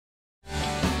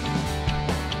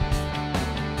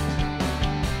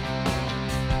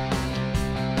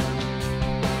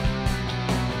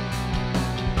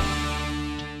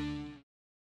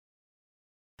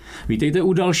Vítejte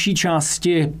u další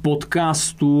části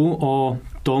podcastu o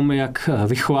tom, jak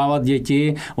vychovávat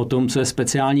děti, o tom, co je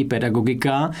speciální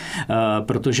pedagogika,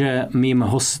 protože mým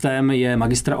hostem je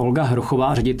magistra Olga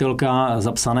Hrochová, ředitelka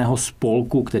zapsaného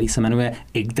spolku, který se jmenuje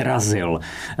Yggdrasil.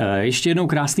 Ještě jednou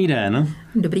krásný den.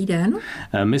 Dobrý den.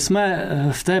 My jsme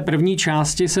v té první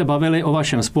části se bavili o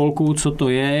vašem spolku, co to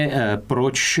je,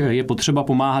 proč je potřeba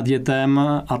pomáhat dětem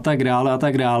a tak dále a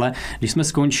tak dále. Když jsme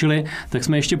skončili, tak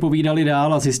jsme ještě povídali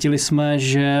dál a zjistili jsme,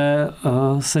 že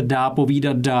se dá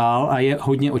povídat dál a je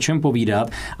hodně o čem povídat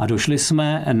a došli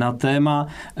jsme na téma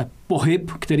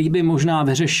pohyb, který by možná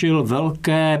vyřešil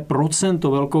velké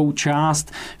procento, velkou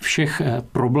část všech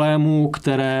problémů,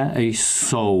 které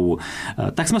jsou.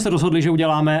 Tak jsme se rozhodli, že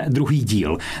uděláme druhý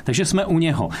díl. Takže jsme u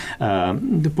něho.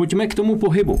 Pojďme k tomu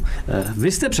pohybu.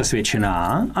 Vy jste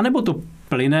přesvědčená, anebo to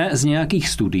plyne z nějakých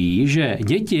studií, že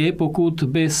děti, pokud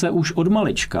by se už od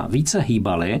malička více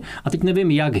hýbaly, a teď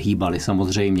nevím, jak hýbaly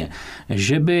samozřejmě,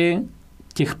 že by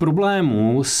těch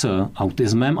problémů s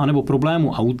autismem anebo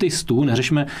problémů autistů,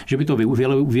 neřešme, že by to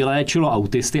vyléčilo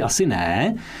autisty, asi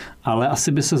ne, ale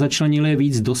asi by se začlenili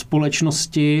víc do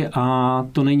společnosti a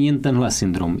to není jen tenhle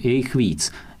syndrom, je jich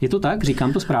víc. Je to tak?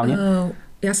 Říkám to správně?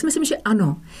 Já si myslím, že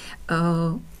ano.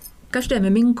 Každé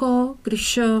miminko,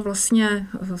 když vlastně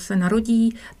se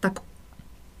narodí,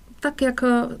 tak jak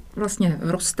vlastně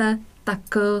roste, tak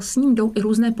s ním jdou i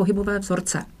různé pohybové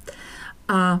vzorce.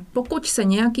 A pokud se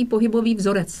nějaký pohybový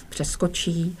vzorec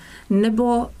přeskočí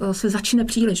nebo se začne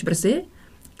příliš brzy,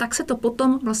 tak se to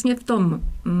potom vlastně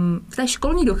v té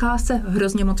školní docházce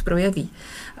hrozně moc projeví.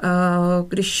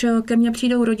 Když ke mně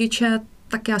přijdou rodiče,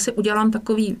 tak já si udělám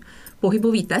takový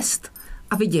pohybový test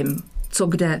a vidím,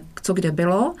 co kde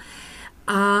bylo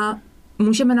a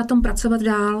můžeme na tom pracovat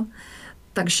dál.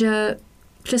 Takže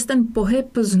přes ten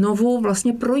pohyb znovu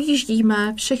vlastně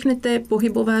projíždíme všechny ty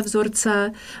pohybové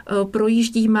vzorce,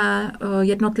 projíždíme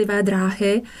jednotlivé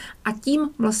dráhy a tím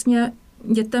vlastně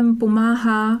dětem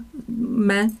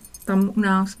pomáháme tam u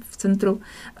nás v centru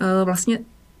vlastně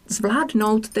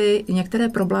zvládnout ty některé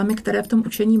problémy, které v tom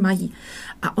učení mají.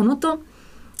 A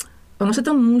ono se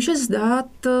to může zdát,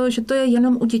 že to je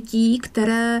jenom u dětí,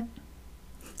 které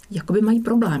jakoby mají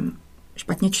problém,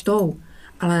 špatně čtou.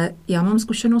 Ale já mám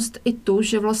zkušenost i tu,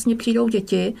 že vlastně přijdou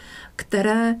děti,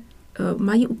 které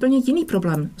mají úplně jiný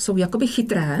problém. Jsou jakoby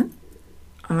chytré,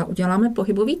 ale uděláme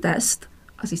pohybový test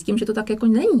a zjistím, že to tak jako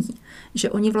není. Že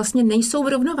oni vlastně nejsou v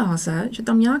rovnováze, že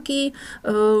tam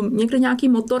někde nějaký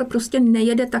motor prostě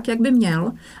nejede tak, jak by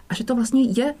měl a že to vlastně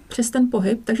je přes ten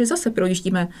pohyb, takže zase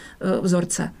projíždíme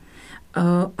vzorce.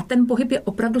 A ten pohyb je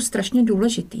opravdu strašně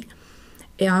důležitý.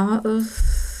 Já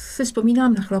si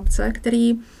vzpomínám na chlapce,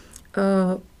 který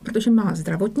protože má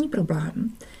zdravotní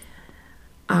problém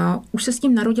a už se s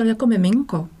tím narodil jako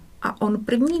miminko a on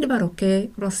první 2 roky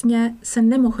vlastně se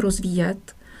nemohl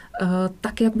rozvíjet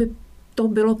tak, jak by to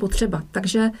bylo potřeba.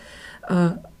 Takže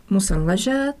musel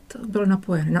ležet, byl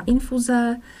napojen na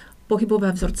infuze,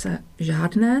 pohybové vzorce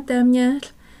žádné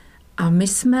téměř a my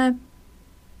jsme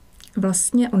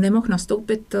vlastně, on nemohl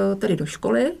nastoupit tedy do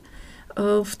školy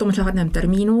v tom řádném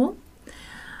termínu.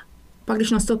 Pak,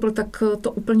 když nastoupil, tak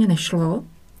to úplně nešlo.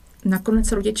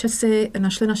 Nakonec rodiče si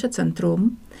našli naše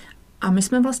centrum a my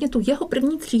jsme vlastně tu jeho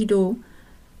první třídu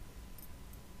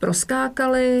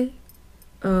proskákali,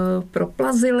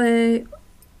 proplazili,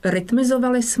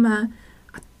 rytmizovali jsme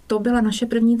a to byla naše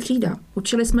první třída.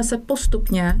 Učili jsme se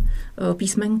postupně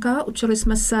písmenka, učili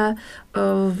jsme se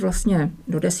vlastně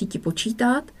do 10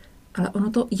 počítat, ale ono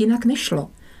to jinak nešlo.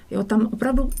 Jo, tam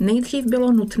opravdu nejdřív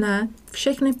bylo nutné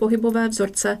všechny pohybové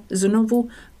vzorce znovu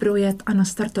projet a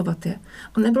nastartovat je.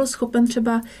 On nebyl schopen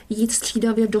třeba jít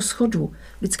střídavě do schodu.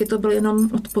 Vždycky to bylo jenom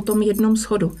po tom jednom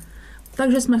schodu.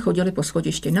 Takže jsme chodili po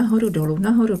schodišti nahoru,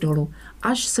 dolu,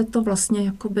 až se to vlastně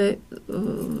jakoby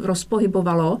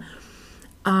rozpohybovalo.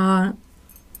 A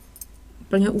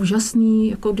úplně úžasný,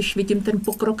 jako když vidím ten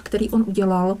pokrok, který on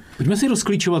udělal. Pojďme si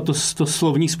rozklíčovat to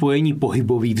slovní spojení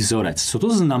pohybový vzorec. Co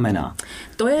to znamená?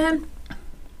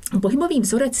 Pohybový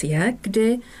vzorec je,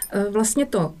 kdy vlastně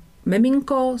to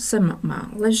miminko se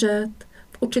má ležet,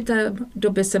 v určité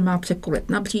době se má překulit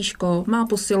na bříško, má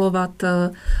posilovat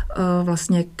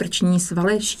vlastně krční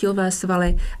svaly, štíhlové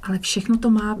svaly, ale všechno to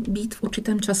má být v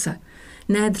určitém čase.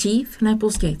 Ne dřív, ne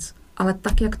později, ale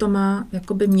tak, jak to má,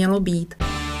 jako by mělo být.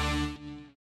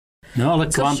 No, ale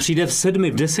k vám přijde v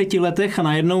 7, v 10 letech a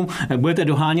najednou budete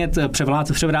dohánět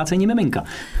převrácení miminka.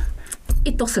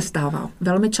 I to se stává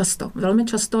velmi často. Velmi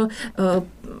často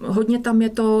hodně tam je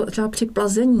to třeba při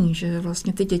plazení, že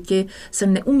vlastně ty děti se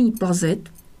neumí plazit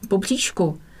po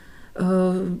bříšku.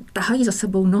 Tahají za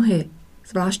sebou nohy,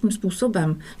 zvláštním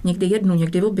způsobem, někdy jednu,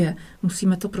 někdy obě,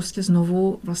 musíme to prostě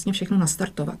znovu vlastně všechno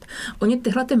nastartovat. Oni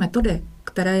tyhle ty metody,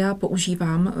 které já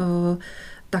používám,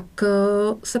 tak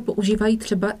se používají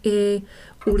třeba i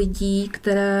u lidí,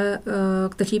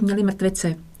 kteří měli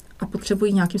mrtvici a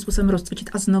potřebují nějakým způsobem rozcvičit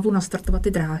a znovu nastartovat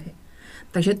ty dráhy.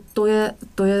 Takže to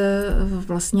je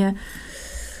vlastně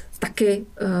taky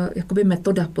jakoby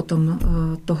metoda potom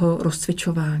toho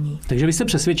rozcvičování. Takže vy jste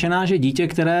přesvědčená, že dítě,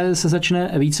 které se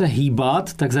začne více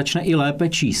hýbat, tak začne i lépe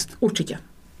číst? Určitě. 100%.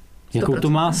 Jakou to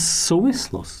má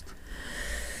souvislost?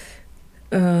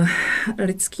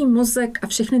 Lidský mozek a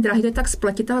všechny dráhy, to je tak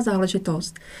spletitá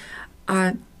záležitost.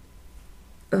 A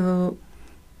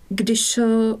když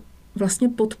vlastně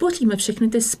podpoříme všechny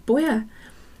ty spoje,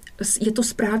 je to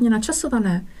správně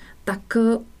načasované, tak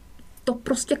to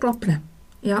prostě klapne.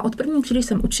 Já od první třídy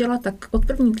jsem učila, tak od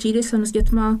první třídy jsem s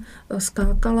dětma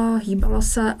skákala, hýbala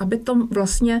se, aby to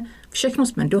vlastně všechno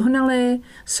jsme dohnali,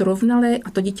 srovnali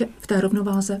a to dítě v té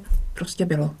rovnováze prostě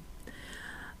bylo.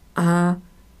 A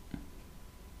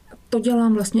to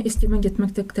dělám vlastně i s těmi dětmi,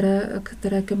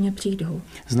 které ke mně přijdou.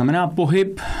 Znamená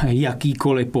pohyb,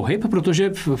 jakýkoliv pohyb, protože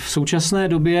v současné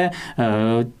době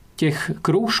těch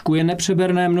kroužků je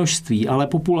nepřeberné množství, ale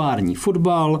populární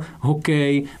fotbal,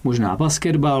 hokej, možná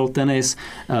basketbal, tenis.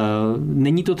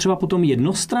 Není to třeba potom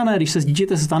jednostranné, když se s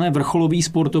dítěte stane vrcholový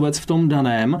sportovec v tom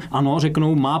daném, ano,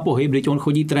 řeknou, má pohyb, když on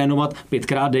chodí trénovat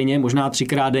 5krát denně, možná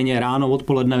 3krát denně, ráno,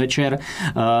 odpoledne, večer.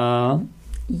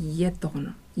 Je to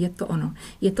ono.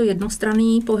 Je to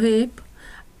jednostranný pohyb,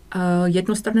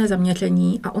 jednostranné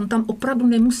zaměření a on tam opravdu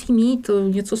nemusí mít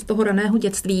něco z toho raného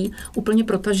dětství úplně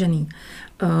protažený.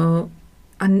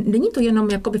 A není to jenom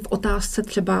jakoby v otázce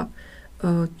třeba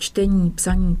čtení,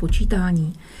 psaní,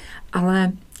 počítání,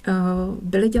 ale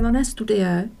byly dělané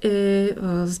studie i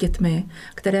s dětmi,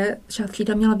 které třeba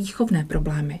třída měla výchovné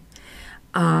problémy.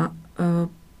 A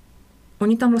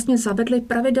oni tam vlastně zavedli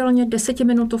pravidelně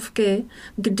 10minutovky,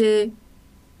 kdy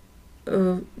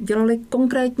dělali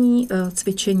konkrétní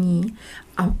cvičení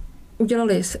a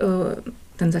udělali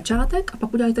ten začátek a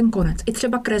pak udělali ten konec. I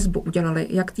třeba kresbu udělali,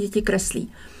 jak děti kreslí.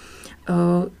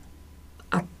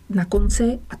 A na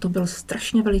konci, a to byl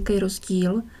strašně veliký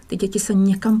rozdíl, ty děti se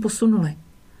někam posunuly.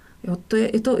 Jo,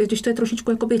 když to je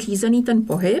trošičku jakoby řízený ten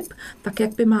pohyb, tak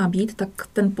jak by má být, tak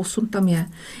ten posun tam je.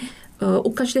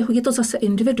 U každého je to zase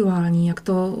individuální,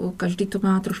 každý to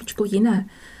má trošičku jiné.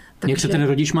 Jak se ten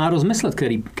rodič má rozmyslet,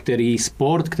 který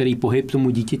sport, který pohyb tomu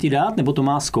dítěti dát, nebo to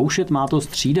má zkoušet, má to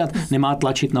střídat, nemá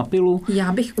tlačit na pilu?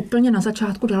 Já bych úplně na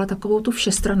začátku dala takovou tu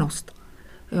všestrannost,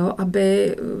 jo,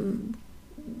 aby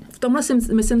v tomhle si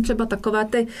myslím třeba takové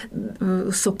ty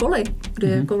sokoly, kde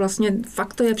jako vlastně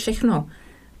fakt to je všechno,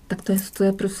 tak to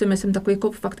je prostě myslím takový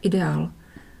jako fakt ideál.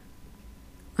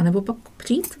 A nebo pak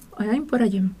přijít a já jim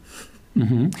poradím.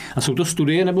 A jsou to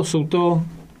studie, nebo jsou to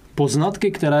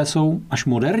poznatky, které jsou až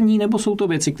moderní, nebo jsou to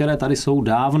věci, které tady jsou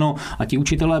dávno a ti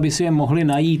učitelé by si je mohli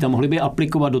najít a mohli by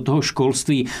aplikovat do toho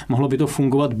školství? Mohlo by to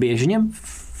fungovat běžně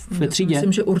ve třídě?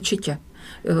 Myslím, že určitě.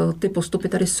 Ty postupy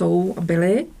tady jsou a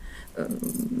byly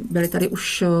tady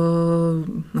už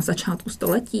na začátku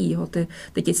století. Jo. Ty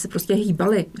děti se prostě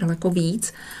hýbaly daleko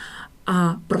víc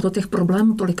a proto těch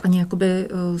problémů tolik ani jakoby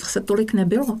zase tolik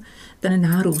nebylo, ten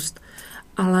nárůst.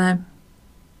 Ale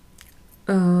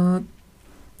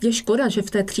je škoda, že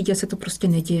v té třídě se to prostě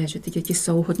neděje, že ty děti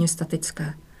jsou hodně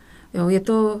statické. Jo, je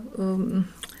to...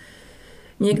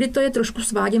 někdy to je trošku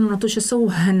sváděno na to, že jsou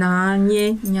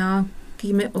hnáni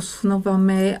nějakými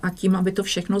osnovami a tím, aby to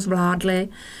všechno zvládli.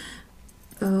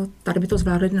 Tady by to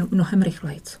zvládli mnohem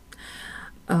rychleji.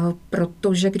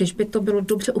 Protože když by to bylo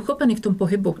dobře uchopené v tom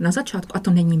pohybu na začátku, a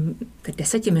to není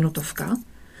 10minutovka,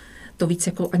 to víc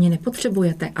jako ani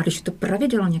nepotřebujete. A když je to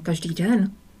pravidelně každý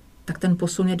den, tak ten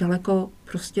posun je daleko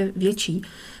prostě větší.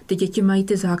 Ty děti mají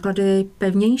ty základy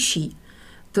pevnější.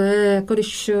 To je jako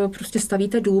když prostě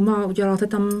stavíte dům a uděláte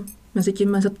tam mezi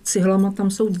cihlama,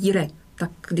 tam jsou díry.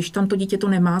 Tak když tam to dítě to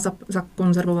nemá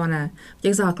zakonzervované v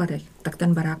těch základech, tak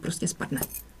ten barák prostě spadne.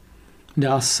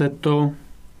 Dá se to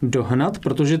dohnat,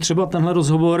 protože třeba tenhle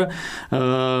rozhovor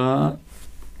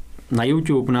na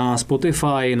YouTube, na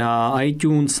Spotify, na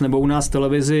iTunes nebo u nás v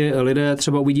televizi lidé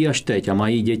třeba uvidí až teď a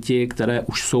mají děti, které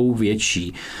už jsou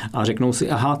větší a řeknou si,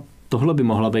 aha, tohle by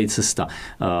mohla být cesta.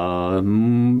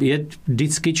 Je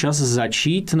vždycky čas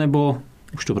začít, nebo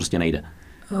už to prostě nejde?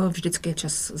 Vždycky je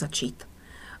čas začít.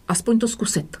 Aspoň to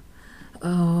zkusit.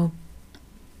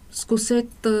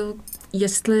 Zkusit,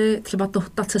 jestli třeba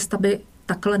ta cesta by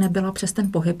takhle nebyla přes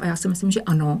ten pohyb, a já si myslím, že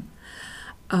ano.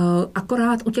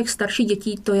 Akorát u těch starších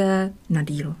dětí to je na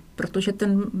díl, protože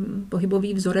ten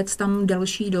pohybový vzorec tam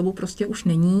delší dobu prostě už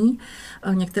není.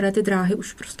 Některé ty dráhy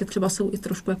už prostě třeba jsou i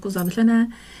trošku jako zavřené,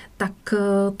 tak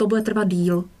to bude trvat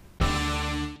díl.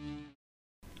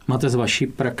 Máte z vaší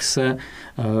praxe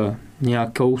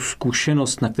nějakou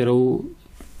zkušenost, na kterou,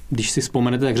 když si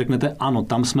vzpomenete, tak řeknete, ano,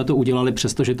 tam jsme to udělali,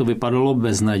 přestože to vypadalo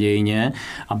beznadějně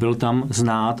a byl tam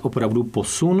znát opravdu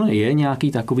posun? Je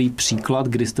nějaký takový příklad,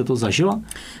 kdy jste to zažila?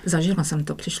 Zažila jsem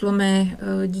to. Přišlo mi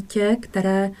dítě,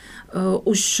 které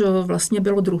už vlastně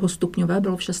bylo druhostupňové,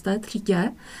 bylo v 6.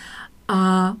 třídě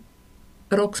a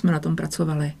rok jsme na tom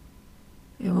pracovali.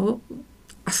 Jo?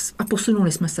 A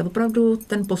posunuli jsme se. Opravdu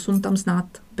ten posun tam znát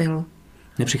byl.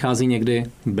 Nepřichází někdy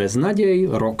beznaděj?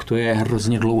 Rok, to je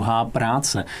hrozně dlouhá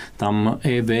práce. Tam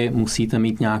i vy musíte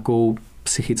mít nějakou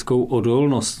psychickou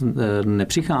odolnost.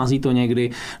 Nepřichází to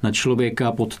někdy na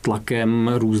člověka pod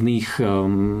tlakem různých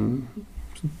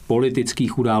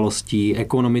politických událostí,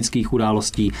 ekonomických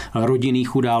událostí,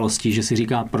 rodinných událostí, že si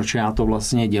říká, proč já to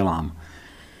vlastně dělám?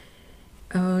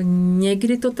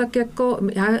 Někdy to tak jako...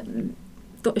 Já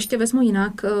to ještě vezmu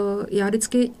jinak. Já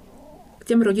vždycky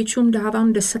těm rodičům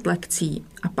dávám 10 lekcí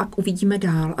a pak uvidíme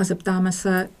dál a zeptáme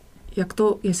se,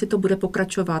 jestli to bude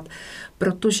pokračovat.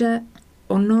 Protože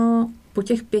ono po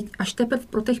těch až teprve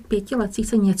pro těch 5 lekcích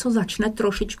se něco začne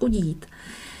trošičku dít.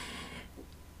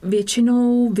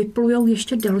 Většinou vyplujou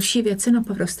ještě další věci na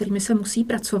povrch, s kterými se musí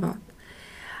pracovat.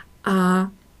 A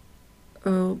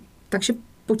takže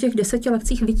po těch 10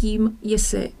 lekcích vidím,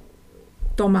 jestli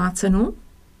to má cenu.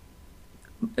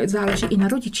 Záleží i na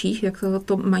rodičích, jak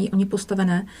to mají oni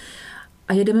postavené.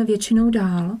 A jedeme většinou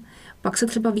dál. Pak se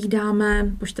třeba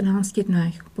vídáme po 14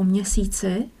 dnech, po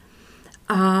měsíci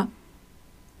a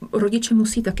rodiče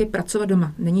musí taky pracovat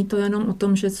doma. Není to jenom o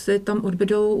tom, že si tam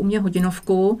odbydou u mě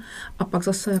hodinovku a pak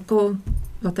zase jako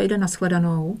za týden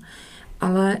nashledanou,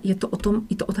 ale je to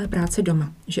o té práci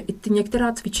doma. Že i ty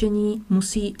některá cvičení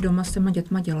musí doma s těma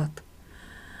dětma dělat.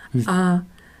 A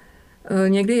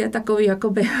někdy je takový,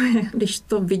 jakoby, když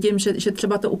to vidím, že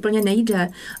třeba to úplně nejde,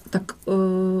 tak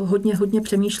hodně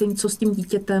přemýšlím, co s tím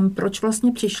dítětem, proč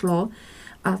vlastně přišlo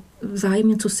a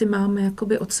vzájemně, co si máme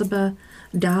jakoby od sebe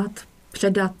dát,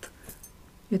 předat.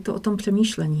 Je to o tom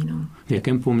přemýšlení. No. V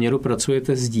jakém poměru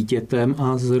pracujete s dítětem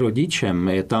a s rodičem?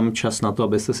 Je tam čas na to,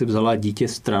 abyste si vzala dítě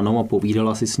stranou a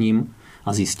povídala si s ním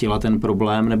a zjistila ten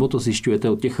problém, nebo to zjišťujete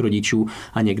od těch rodičů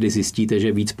a někdy zjistíte,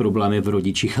 že víc problém je v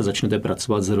rodičích a začnete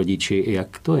pracovat s rodiči?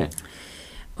 Jak to je?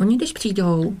 Oni, když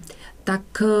přijdou, tak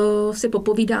si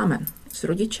popovídáme s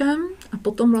rodičem a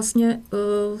potom vlastně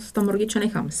tam rodiče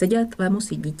nechám sedět, vému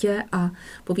si dítě a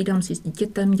povídám si s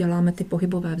dítětem, děláme ty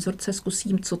pohybové vzorce,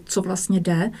 zkusím, co vlastně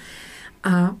jde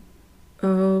a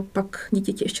pak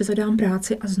dítěti ještě zadám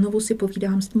práci a znovu si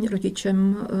povídám s tím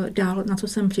rodičem dál, na co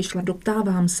jsem přišla,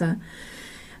 doptávám se.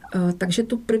 Takže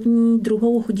tu první,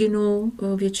 druhou hodinu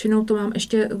většinou to mám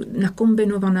ještě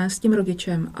nakombinované s tím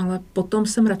rodičem, ale potom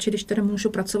jsem radši, když teda můžu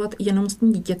pracovat jenom s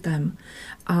tím dítětem.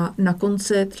 A na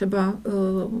konci třeba,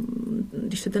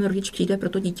 když se ten rodič přijde pro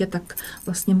to dítě, tak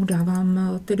vlastně mu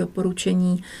dávám ty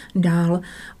doporučení dál.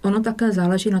 Ono také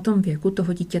záleží na tom věku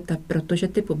toho dítěte, protože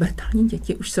ty pubertální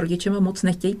děti už s rodičem moc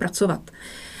nechtějí pracovat.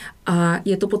 A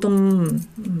je to potom,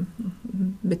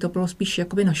 by to bylo spíš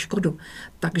jakoby na škodu.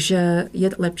 Takže je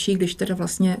lepší, když teda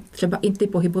vlastně třeba i ty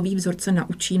pohybové vzorce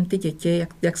naučím ty děti,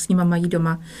 jak s nima mají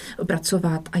doma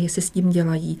pracovat a jestli s tím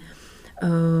dělají.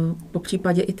 Po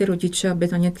případě i ty rodiče, aby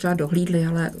na ně třeba dohlídli,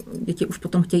 ale děti už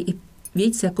potom chtějí i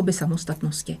víc jakoby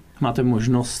samostatnosti. Máte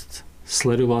možnost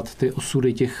sledovat ty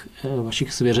osudy těch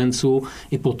vašich svěřenců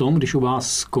i potom, když u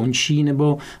vás skončí,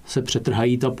 nebo se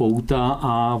přetrhají ta pouta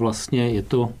a vlastně je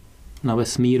to na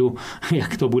vesmíru,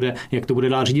 jak to bude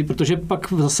dál řídit, protože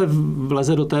pak zase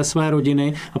vleze do té své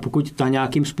rodiny a pokud ta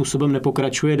nějakým způsobem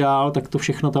nepokračuje dál, tak to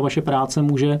všechno, ta vaše práce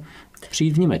může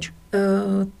přijít vniveč.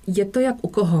 Je to jak u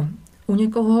koho. U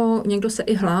někoho, někdo se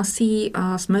i hlásí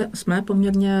a jsme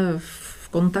poměrně v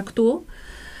kontaktu,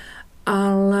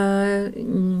 ale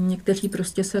někteří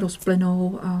prostě se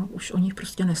rozplynou a už o nich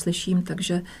prostě neslyším,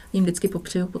 takže jim vždycky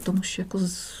popřeju potom už jako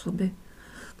aby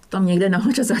tam někde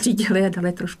nahoře zařídili a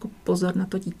dali trošku pozor na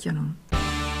to dítě. No.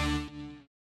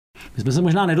 My jsme se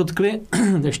možná nedotkli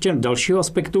ještě dalšího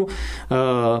aspektu.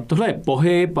 Tohle je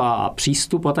pohyb a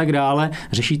přístup a tak dále.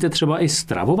 Řešíte třeba i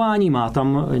stravování? Má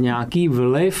tam nějaký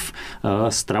vliv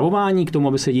stravování k tomu,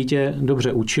 aby se dítě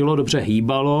dobře učilo, dobře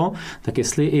hýbalo? Tak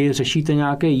jestli i řešíte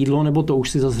nějaké jídlo, nebo to už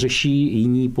si zase řeší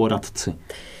jiní poradci?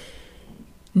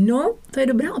 No, to je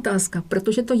dobrá otázka,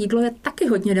 protože to jídlo je taky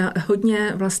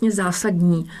hodně vlastně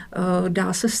zásadní.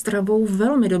 Dá se stravou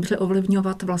velmi dobře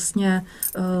ovlivňovat vlastně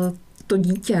to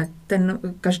dítě,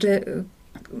 každé,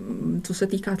 co se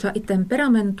týká třeba i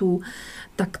temperamentů,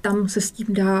 tak tam se s tím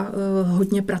dá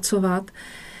hodně pracovat.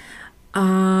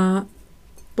 A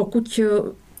pokud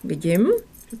vidím,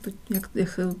 jak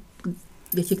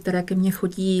děti, které ke mně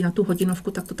chodí na tu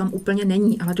hodinovku, tak to tam úplně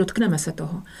není, ale dotkneme se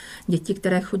toho. Děti,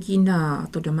 které chodí na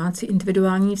to domácí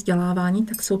individuální vzdělávání,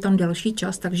 tak jsou tam delší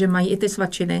čas, takže mají i ty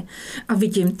svačiny a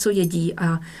vidím, co jedí.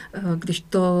 A když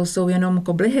to jsou jenom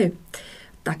koblihy,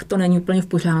 tak to není úplně v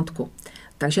pořádku.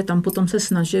 Takže tam potom se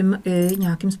snažím i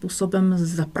nějakým způsobem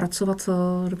zapracovat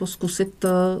nebo zkusit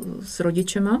s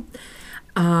rodičema.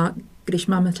 A když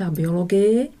máme třeba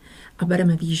biologii a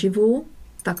bereme výživu,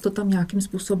 tak to tam nějakým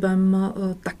způsobem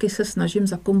taky se snažím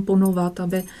zakomponovat,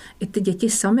 aby i ty děti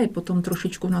sami potom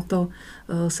trošičku na to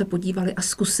se podívali a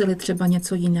zkusili třeba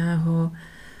něco jiného.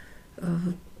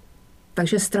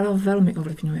 Takže strava velmi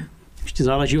ovlivňuje. Ještě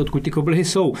záleží, odkud ty koblihy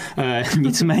jsou.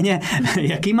 Nicméně,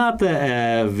 jaký máte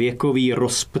věkový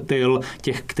rozptyl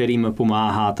těch, kterým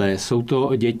pomáháte? Jsou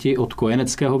to děti od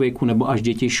kojeneckého věku, nebo až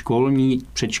děti školní,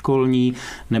 předškolní,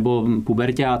 nebo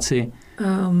puberťáci?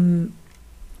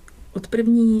 Od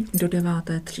 1. do 9.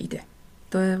 třídy.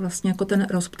 To je vlastně jako ten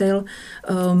rozptyl.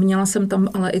 Měla jsem tam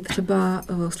ale i třeba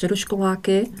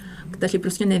středoškoláky, kteří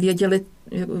prostě nevěděli,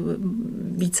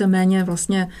 víceméně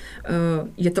vlastně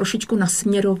je trošičku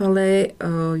nasměrovali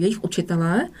jejich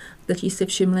učitelé, kteří si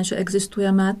všimli, že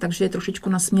existujeme, takže je trošičku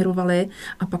nasměrovali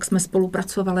a pak jsme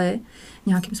spolupracovali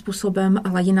nějakým způsobem,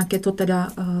 ale jinak je to teda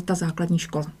ta základní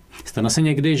škola. Stane se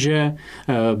někdy, že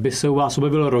by se u vás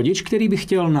objevil rodič, který by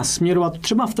chtěl nasměrovat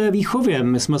třeba v té výchově?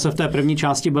 My jsme se v té první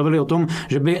části bavili o tom,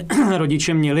 že by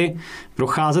rodiče měli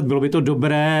procházet, bylo by to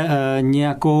dobré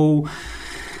nějakou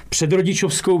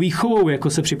předrodičovskou výchovou, jako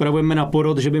se připravujeme na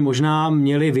porod, že by možná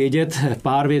měli vědět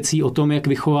pár věcí o tom, jak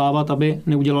vychovávat, aby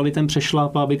neudělali ten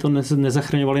přešlap, aby to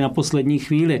nezachraňovali na poslední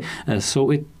chvíli.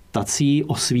 Jsou i tací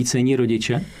osvícení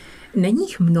rodiče? Není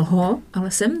jich mnoho,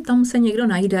 ale sem tam se někdo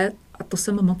najde a to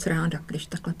jsem moc ráda, když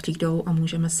takhle přijdou a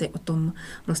můžeme si o tom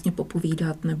vlastně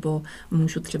popovídat, nebo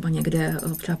můžu třeba někde,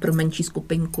 třeba pro menší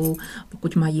skupinku,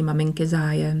 pokud mají maminky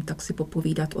zájem, tak si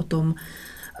popovídat o tom,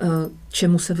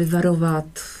 čemu se vyvarovat,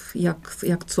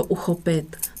 jak co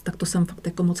uchopit, tak to jsem fakt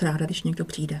jako moc ráda, když někdo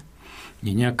přijde.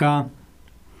 Je nějaká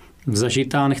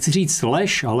zažitá, nechci říct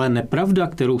lež, ale nepravda,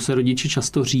 kterou se rodiče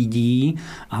často řídí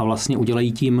a vlastně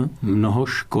udělají tím mnoho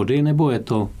škody, nebo je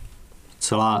to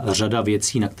celá řada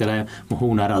věcí, na které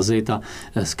mohou narazit a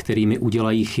s kterými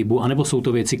udělají chybu, anebo jsou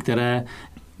to věci, které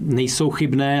nejsou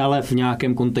chybné, ale v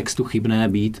nějakém kontextu chybné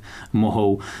být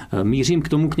mohou. Mířím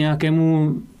k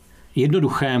nějakému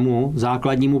jednoduchému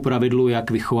základnímu pravidlu,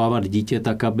 jak vychovávat dítě,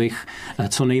 tak abych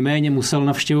co nejméně musel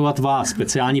navštěvovat vás,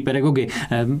 speciální pedagogy.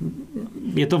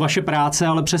 Je to vaše práce,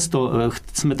 ale přesto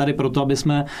jsme tady proto, aby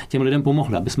jsme těm lidem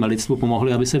pomohli, aby jsme lidstvu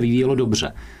pomohli, aby se vyvíjelo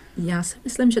dobře. Já si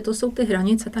myslím, že to jsou ty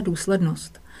hranice, ta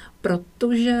důslednost.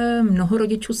 Protože mnoho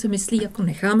rodičů si myslí, jako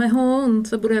necháme ho, on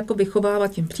se bude jako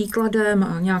vychovávat tím příkladem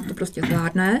a nějak to prostě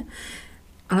zvládne,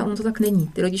 ale ono to tak není.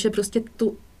 Ty rodiče prostě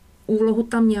tu úlohu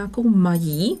tam nějakou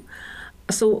mají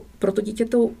a jsou pro to dítě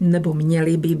tou, nebo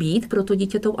měly by být pro to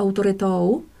dítě tou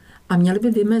autoritou a měly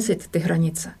by vymezit ty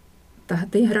hranice.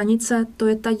 Ty hranice, to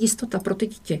je ta jistota pro ty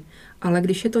děti. Ale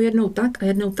když je to jednou tak a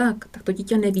jednou tak to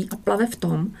dítě neví a plave v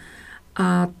tom.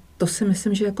 A to si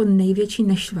myslím, že jako největší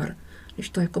nešvar. Když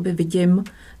to jakoby vidím,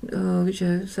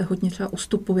 že se hodně třeba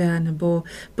ustupuje, nebo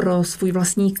pro svůj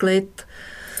vlastní klid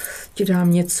ti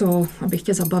dám něco, abych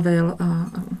tě zabavil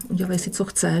a udělej si, co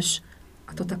chceš.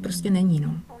 A to tak prostě není,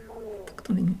 no. Tak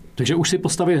to není. Takže už si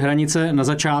postavit hranice na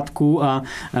začátku a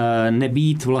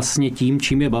nebýt vlastně tím,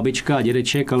 čím je babička a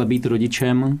dědeček, ale být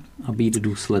rodičem a být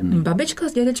důsledný. Babička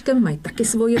s dědečkem mají taky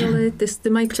svoji roli, ty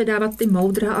mají předávat ty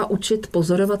moudra a učit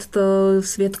pozorovat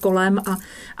svět kolem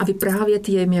a vyprávět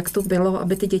jim, jak to bylo,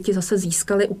 aby ty děti zase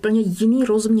získaly úplně jiný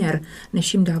rozměr,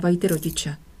 než jim dávají ty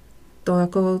rodiče. To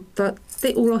jako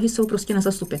ty úlohy jsou prostě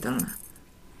nezastupitelné.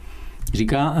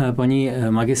 Říká paní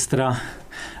magistra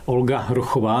Olga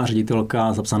Hrochová,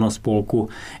 ředitelka zapsaného spolku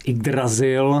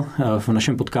Yggdrasil v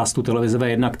našem podcastu Televize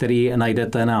V1, který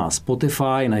najdete na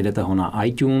Spotify, najdete ho na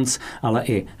iTunes, ale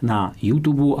i na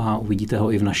YouTube a uvidíte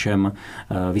ho i v našem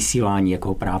vysílání, jak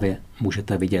ho právě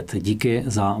můžete vidět. Díky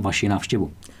za vaši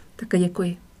návštěvu. Také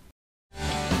děkuji.